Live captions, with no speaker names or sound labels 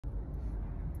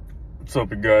What's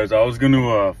up, you guys? I was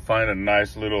gonna find a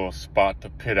nice little spot to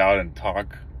pit out and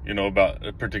talk, about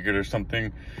a particular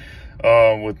something,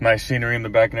 with nice scenery in the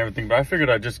back and everything. But I figured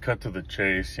I'd just cut to the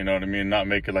chase, you know what I mean? Not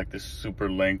make it like this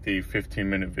super lengthy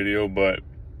 15-minute video. But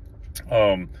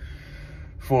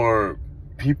for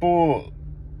people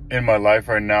in my life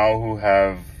right now who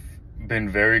have been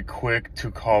very quick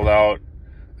to call out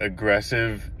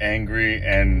aggressive, angry,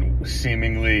 and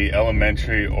seemingly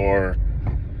elementary, or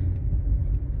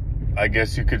I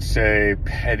guess you could say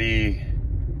petty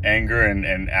anger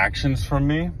and actions from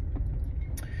me.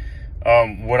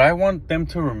 What I want them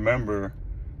to remember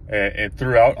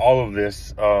throughout all of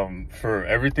this, for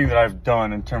everything that I've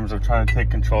done in terms of trying to take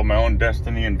control of my own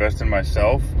destiny, invest in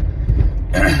myself,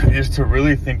 is to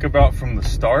really think about from the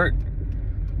start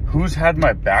who's had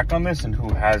my back on this and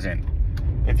who hasn't.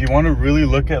 If you want to really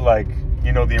look at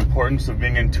the importance of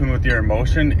being in tune with your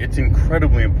emotion, it's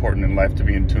incredibly important in life to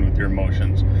be in tune with your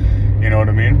emotions. You know what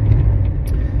I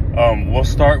mean? We'll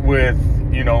start with,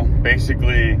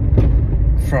 basically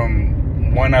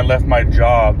from when I left my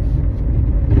job,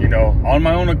 on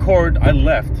my own accord, I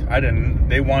left.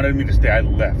 They wanted me to stay. I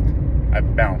left. I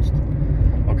bounced.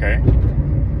 Okay.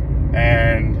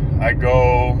 And I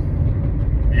go,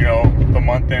 the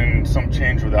month and some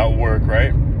change without work,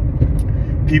 right?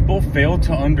 People fail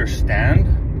to understand,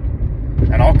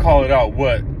 and I'll call it out,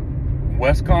 what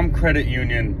Westcom Credit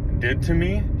Union did to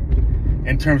me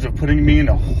in terms of putting me in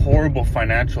a horrible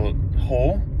financial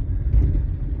hole,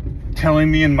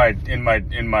 telling me in my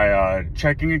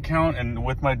checking account and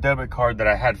with my debit card that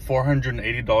I had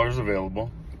 $480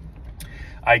 available.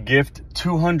 I gift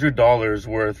 $200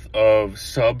 worth of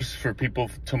subs for people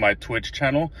to my Twitch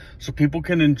channel so people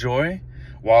can enjoy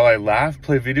while I laugh,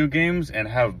 play video games, and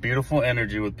have beautiful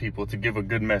energy with people to give a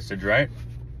good message, right?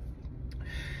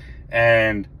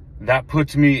 And that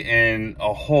puts me in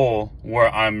a hole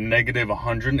where I'm negative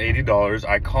 $180.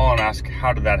 I call and ask,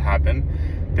 how did that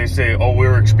happen? They say, oh, we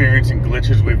were experiencing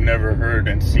glitches we've never heard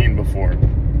and seen before.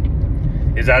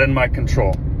 Is that in my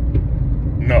control?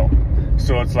 No.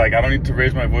 So it's like, I don't need to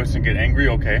raise my voice and get angry.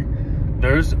 Okay.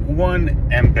 There's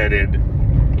one embedded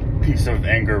piece of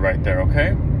anger right there,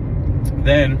 okay?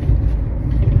 Then,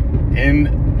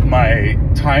 in my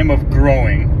time of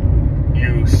growing,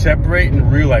 you separate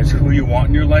and realize who you want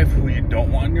in your life, who you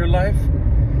don't want in your life.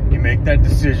 You make that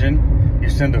decision. You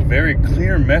send a very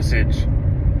clear message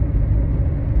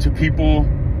to people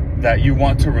that you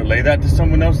want to relay that to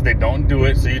someone else. They don't do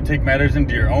it, so you take matters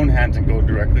into your own hands and go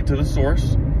directly to the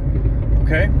source.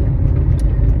 Okay?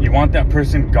 You want that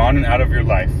person gone and out of your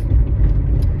life.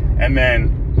 And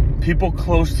then people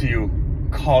close to you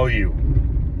call you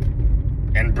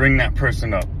and bring that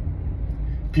person up.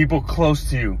 People close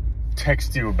to you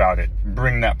text you about it,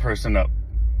 bring that person up.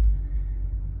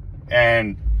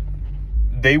 And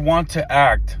they want to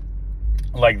act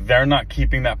like they're not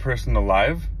keeping that person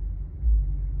alive,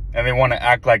 and they want to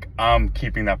act like I'm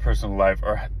keeping that person alive,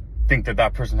 or think that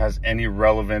that person has any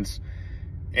relevance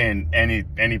in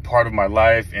any part of my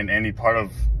life, in any part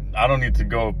of, I don't need to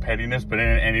go pettiness, but in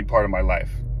any part of my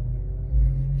life.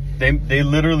 They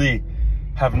literally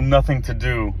have nothing to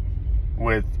do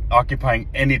with occupying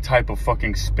any type of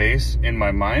fucking space in my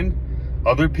mind.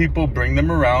 Other people bring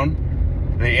them around.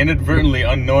 They inadvertently,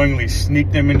 unknowingly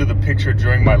sneak them into the picture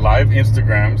during my live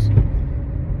Instagrams.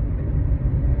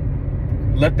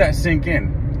 Let that sink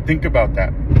in. Think about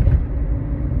that.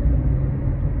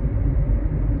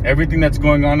 Everything that's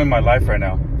going on in my life right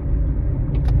now.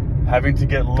 Having to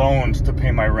get loans to pay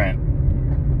my rent.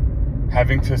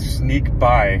 Having to sneak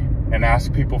by and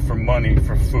ask people for money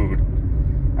for food.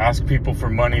 Ask people for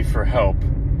money for help.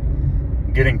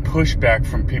 Getting pushback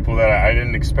from people that I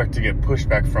didn't expect to get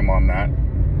pushback from on that.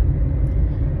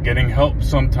 Getting help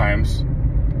sometimes.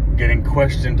 Getting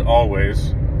questioned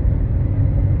always.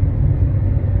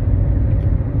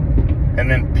 And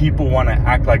then people want to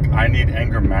act like I need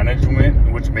anger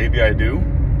management, which maybe I do.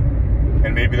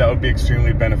 And maybe that would be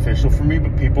extremely beneficial for me.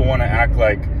 But people want to act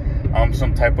like I'm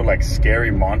some type of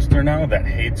scary monster now that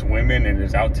hates women and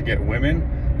is out to get women.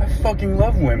 I fucking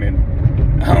love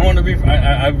women. I don't want to be,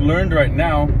 I've learned right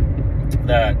now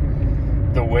that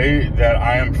the way that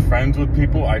I am friends with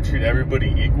people, I treat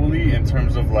everybody equally in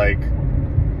terms of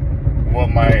what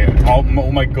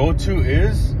my go-to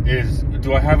is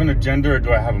do I have an agenda or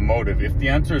do I have a motive? If the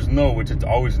answer is no, which it's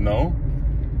always no,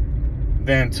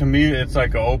 then to me it's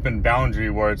like an open boundary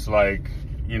where it's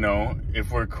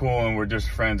if we're cool and we're just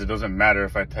friends, it doesn't matter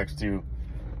if I text you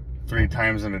 3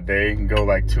 times in a day and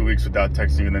go 2 weeks without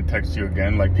texting you and then text you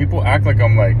again. People act like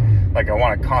I'm like I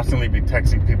want to constantly be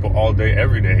texting people all day,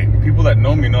 every day. People that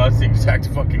know me know that's the exact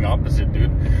fucking opposite,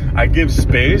 dude. I give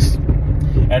space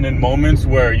And in moments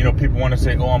where, you know, people want to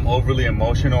say, oh, I'm overly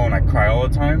emotional and I cry all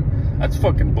the time, that's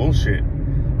fucking bullshit.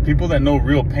 People that know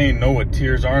real pain know what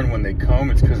tears are, and when they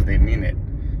come, it's because they mean it.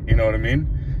 You know what I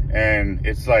mean? And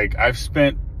it's like, I've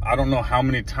spent, I don't know how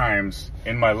many times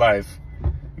in my life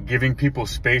giving people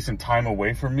space and time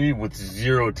away from me with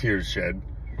 0 tears shed,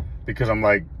 because I'm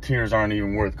like, tears aren't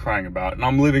even worth crying about. And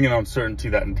I'm living in uncertainty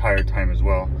that entire time as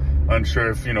well. Unsure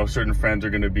if, you know, certain friends are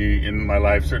going to be in my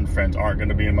life, certain friends aren't going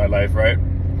to be in my life, right?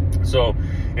 So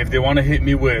if they want to hit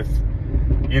me with,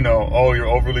 you know, oh, you're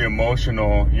overly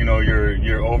emotional, you know,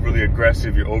 you're overly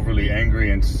aggressive, you're overly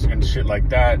angry and shit like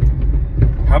that,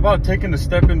 how about taking a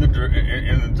step in the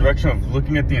direction of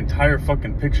looking at the entire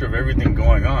fucking picture of everything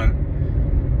going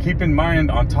on? Keep in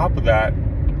mind, on top of that,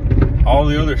 all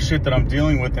the other shit that I'm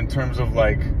dealing with in terms of,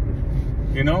 like,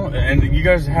 you know, and you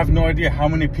guys have no idea how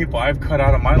many people I've cut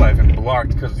out of my life and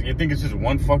blocked because you think it's just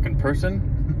one fucking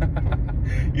person?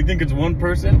 You think it's one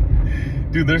person?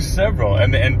 Dude, there's several.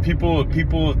 And people,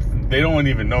 they don't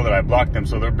even know that I blocked them,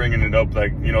 so they're bringing it up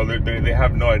like, you know, they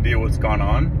have no idea what's gone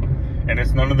on, and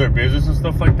it's none of their business and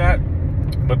stuff like that.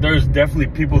 But there's definitely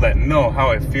people that know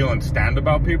how I feel and stand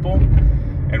about people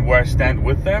and where I stand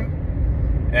with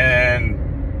them, and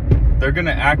they're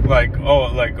gonna act like,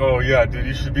 oh yeah, dude,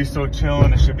 you should be so chill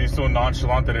and it should be so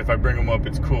nonchalant that if I bring them up,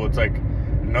 it's cool. It's like,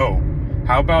 no.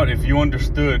 How about if you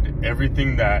understood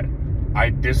everything that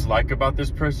I dislike about this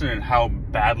person and how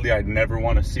badly I'd never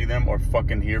want to see them or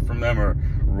fucking hear from them or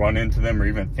run into them or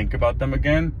even think about them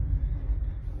again,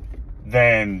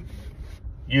 then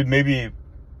you'd maybe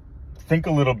think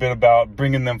a little bit about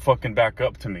bringing them fucking back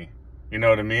up to me. You know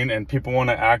what I mean? And people want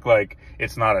to act like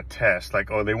it's not a test.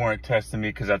 Like, oh, they weren't testing me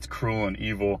because that's cruel and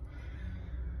evil.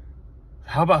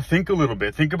 How about think a little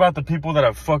bit? Think about the people that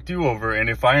have fucked you over. And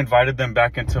if I invited them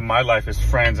back into my life as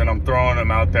friends and I'm throwing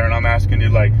them out there and I'm asking you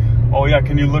like, oh yeah,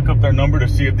 can you look up their number to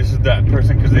see if this is that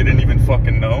person because they didn't even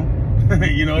fucking know?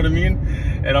 You know what I mean?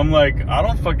 And I'm like, I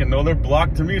don't fucking know. They're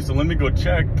blocked to me, so let me go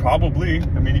check. Probably.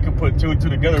 I mean, you could put 2 and 2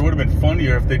 together. It would have been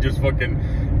funnier if they just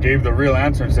fucking gave the real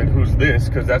answer and said, who's this?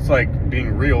 Because that's like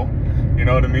being real. You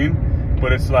know what I mean?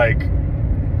 But it's like,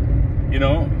 you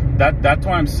know, that's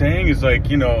what I'm saying is like,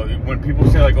 you know, when people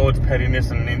say like, oh, it's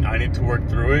pettiness and I need to work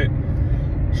through it.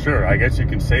 Sure, I guess you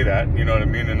can say that. You know what I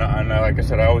mean? And like I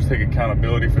said, I always take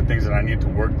accountability for things that I need to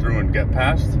work through and get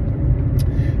past.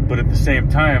 But at the same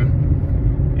time,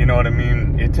 you know what I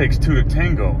mean? It takes 2 to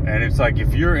tango. And it's like,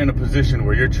 if you're in a position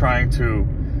where you're trying to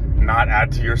not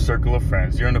add to your circle of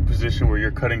friends, you're in a position where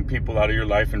you're cutting people out of your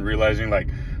life and realizing like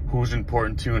who's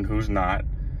important to you and who's not,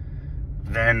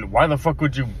 then why the fuck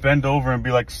would you bend over and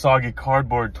be like soggy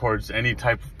cardboard towards any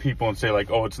type of people and say like,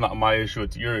 oh, it's not my issue,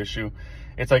 it's your issue?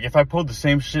 It's like if I pulled the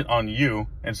same shit on you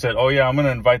and said, oh yeah, I'm going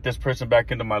to invite this person back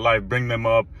into my life, bring them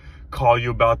up, call you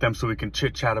about them so we can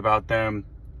chit chat about them,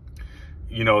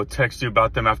 you know, text you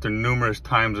about them after numerous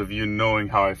times of you knowing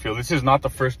how I feel. This is not the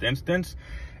first instance.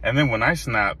 And then when I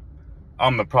snap,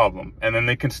 I'm the problem. And then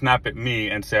they can snap at me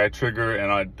and say I trigger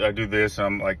and I do this and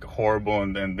I'm like horrible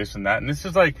and this and that. And this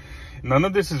is like, none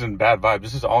of this is in bad vibes.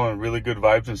 This is all in really good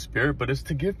vibes and spirit, but it's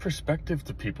to give perspective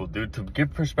to people, dude. To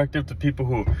give perspective to people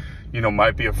who, you know,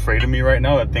 might be afraid of me right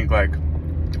now, that think like,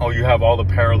 oh, you have all the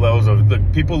parallels of the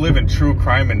people live in true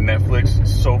crime and Netflix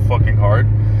so fucking hard.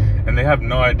 And they have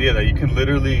no idea that you can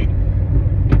literally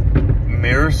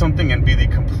mirror something and be the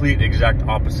complete exact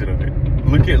opposite of it.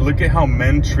 Look at how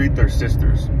men treat their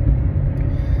sisters.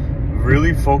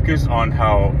 Really focus on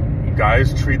how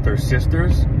guys treat their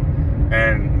sisters,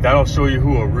 and that'll show you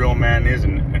who a real man is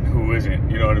and who isn't.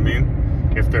 You know what I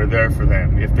mean? If they're there for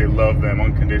them, if they love them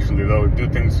unconditionally, they'll do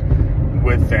things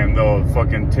with them. They'll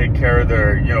fucking take care of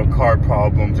their, you know, car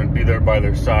problems and be there by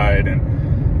their side,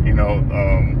 and, you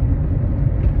know,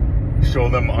 show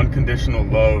them unconditional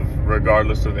love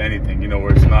regardless of anything, you know,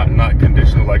 where it's not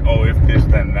conditional, like, oh, if this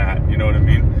then that, you know what I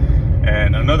mean?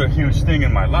 And another huge thing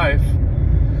in my life,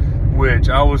 which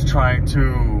I was trying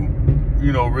to,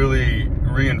 you know, really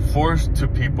reinforce to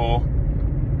people,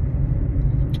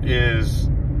 is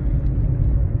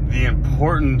the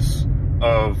importance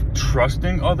of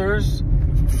trusting others,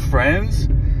 friends,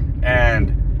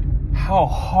 and how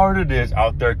hard it is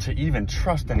out there to even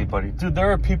trust anybody. Dude,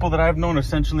 there are people that I've known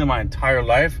essentially my entire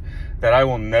life that I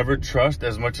will never trust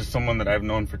as much as someone that I've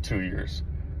known for 2 years.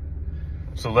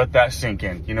 So let that sink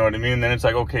in, you know what I mean? And then it's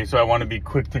like, okay, so I want to be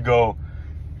quick to go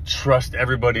trust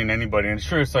everybody and anybody. And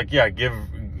sure, it's like, yeah, give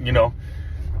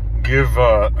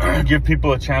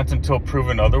people a chance until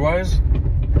proven otherwise.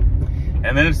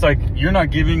 And then it's like, you're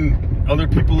not giving other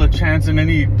people a chance in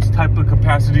any type of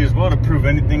capacity as well to prove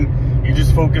anything. You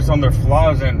just focus on their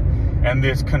flaws, and and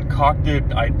this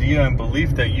concocted idea and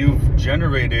belief that you've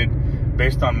generated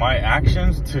based on my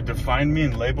actions to define me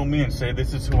and label me and say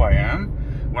this is who I am,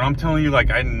 when I'm telling you,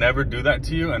 like, I never do that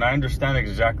to you, and I understand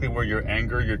exactly where your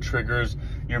anger, your triggers,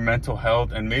 your mental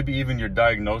health, and maybe even your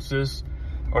diagnosis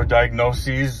or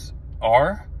diagnoses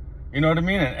are. You know what I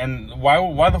mean? And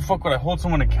why the fuck would I hold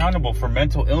someone accountable for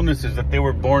mental illnesses that they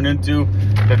were born into,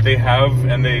 that they have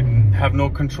and they have no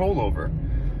control over?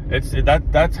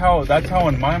 That's how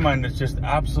in my mind it's just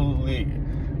absolutely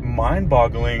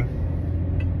mind-boggling,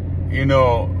 you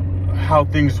know, how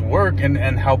things work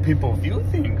and how people view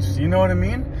things. You know what I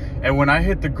mean? And when I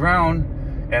hit the ground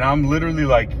and I'm literally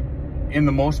like in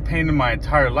the most pain in my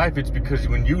entire life, it's because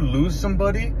when you lose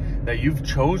somebody that you've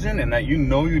chosen and that you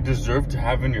know you deserve to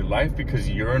have in your life because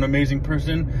you're an amazing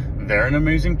person, they're an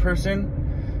amazing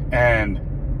person, and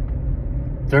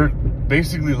they're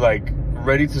basically like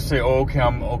ready to say, oh, okay,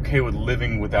 I'm okay with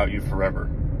living without you forever.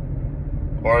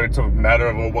 Or it's a matter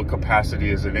of, oh, what capacity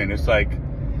is it in? It's like,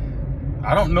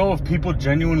 I don't know if people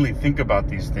genuinely think about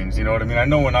these things. You know what I mean? I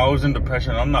know when I was in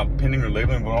depression, I'm not pinning or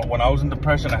labeling, but when I was in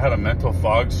depression, I had a mental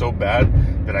fog so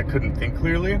bad that I couldn't think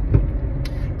clearly.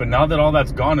 But now that all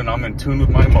that's gone and I'm in tune with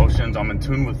my emotions, I'm in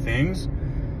tune with things,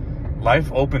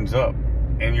 life opens up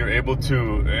and you're able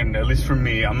to, and at least for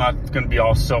me, I'm not going to be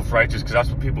all self-righteous because that's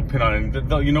what people pin on.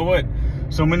 And you know what?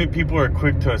 So many people are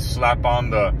quick to slap on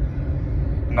the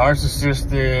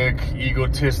narcissistic,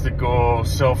 egotistical,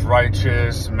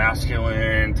 self-righteous,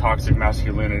 masculine, toxic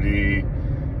masculinity,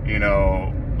 you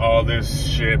know, all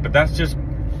this shit. But that's just,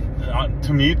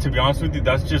 to me, to be honest with you,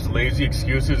 that's just lazy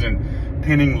excuses and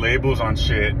pinning labels on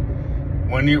shit.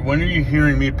 When are you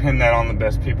hearing me pin that on the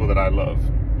best people that I love?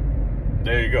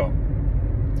 There you go.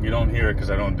 You don't hear it because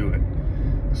I don't do it.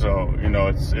 So, you know,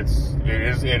 it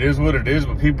is what it is,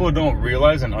 but people don't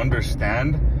realize and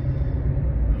understand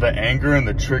the anger and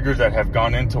the triggers that have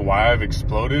gone into why I've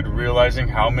exploded, realizing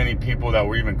how many people that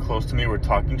were even close to me were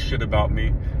talking shit about me,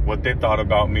 what they thought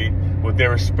about me, what they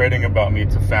were spreading about me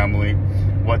to family,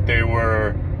 what they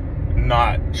were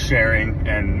not sharing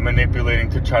and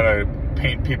manipulating to try to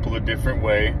paint people a different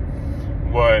way,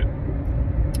 what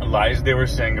lies they were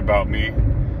saying about me.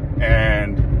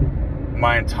 And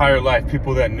my entire life,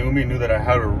 people that knew me knew that I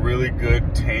had a really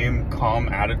good, tame, calm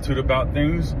attitude about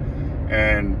things.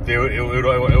 And it would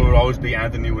always be,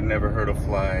 Anthony would never hurt a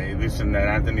fly, this and that,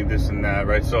 Anthony this and that,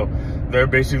 right? So they're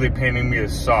basically painting me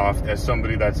as soft, as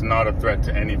somebody that's not a threat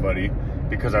to anybody,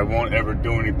 because I won't ever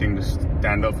do anything to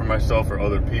stand up for myself or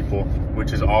other people,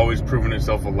 which has always proven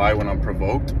itself a lie when I'm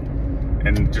provoked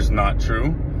and just not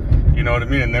true. You know what I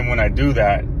mean? And then when I do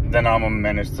that, then I'm a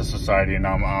menace to society and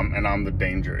I'm the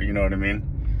danger. You know what I mean?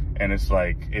 And it's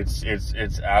like, it's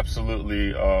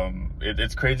absolutely,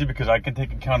 it's crazy because I can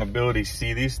take accountability,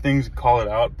 see these things, call it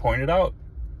out, point it out.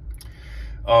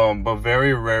 But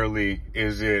very rarely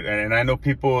is it, and I know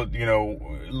people, you know,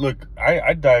 look,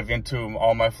 I dive into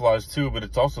all my flaws too, but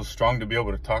it's also strong to be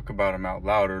able to talk about them out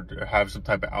loud or have some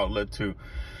type of outlet to,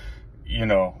 you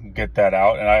know, get that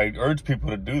out. And I urge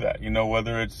people to do that, you know,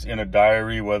 whether it's in a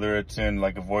diary, whether it's in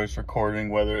like a voice recording,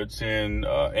 whether it's in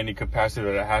any capacity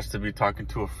that it has to be talking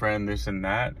to a friend, this and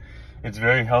that. It's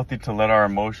very healthy to let our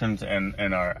emotions and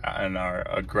our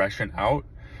aggression out,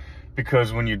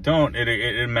 because when you don't,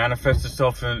 it manifests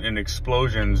itself in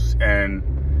explosions and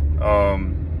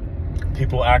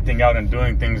people acting out and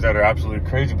doing things that are absolutely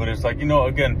crazy. But it's like, you know,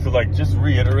 again, to like just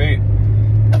reiterate,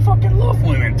 I fucking love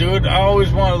women, dude. I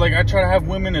always want, like, I try to have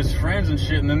women as friends and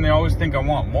shit, and then they always think I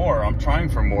want more. I'm trying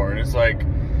for more. And it's like,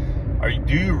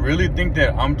 do you really think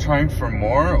that I'm trying for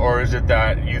more, or is it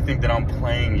that you think that I'm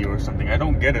playing you or something? I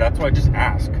don't get it. That's why I just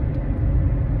ask.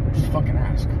 Just fucking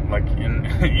ask. Like,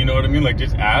 you know what I mean? Like,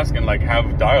 just ask and like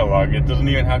have dialogue. It doesn't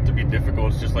even have to be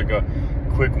difficult. It's just like a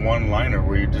quick one-liner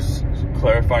where you just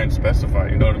clarify and specify.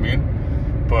 You know what I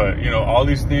mean? But, you know, all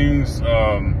these things,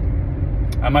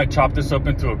 I might chop this up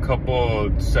into a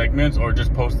couple segments or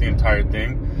just post the entire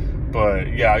thing.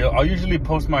 But yeah, I'll usually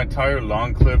post my entire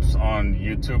long clips on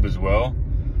YouTube as well.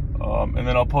 And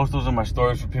then I'll post those in my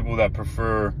stories for people that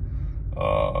prefer,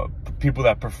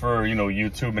 you know,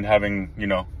 YouTube and having, you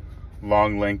know,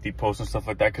 long, lengthy posts and stuff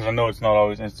like that. Because I know it's not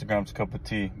always Instagram's cup of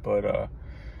tea. But,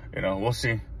 you know, we'll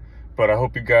see. But I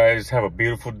hope you guys have a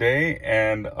beautiful day.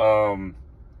 And I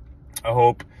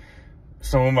hope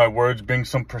some of my words bring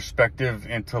some perspective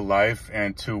into life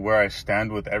and to where I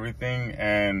stand with everything.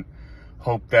 And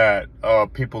hope that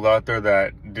people out there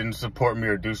that didn't support me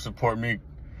or do support me,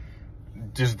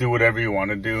 just do whatever you want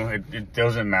to do. It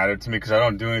doesn't matter to me because I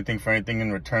don't do anything for anything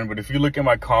in return. But if you look at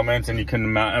my comments and you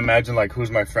can imagine like who's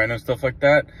my friend and stuff like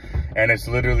that, and it's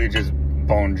literally just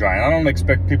bone dry. And I don't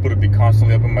expect people to be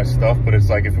constantly up in my stuff, but it's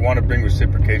like, if you want to bring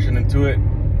reciprocation into it,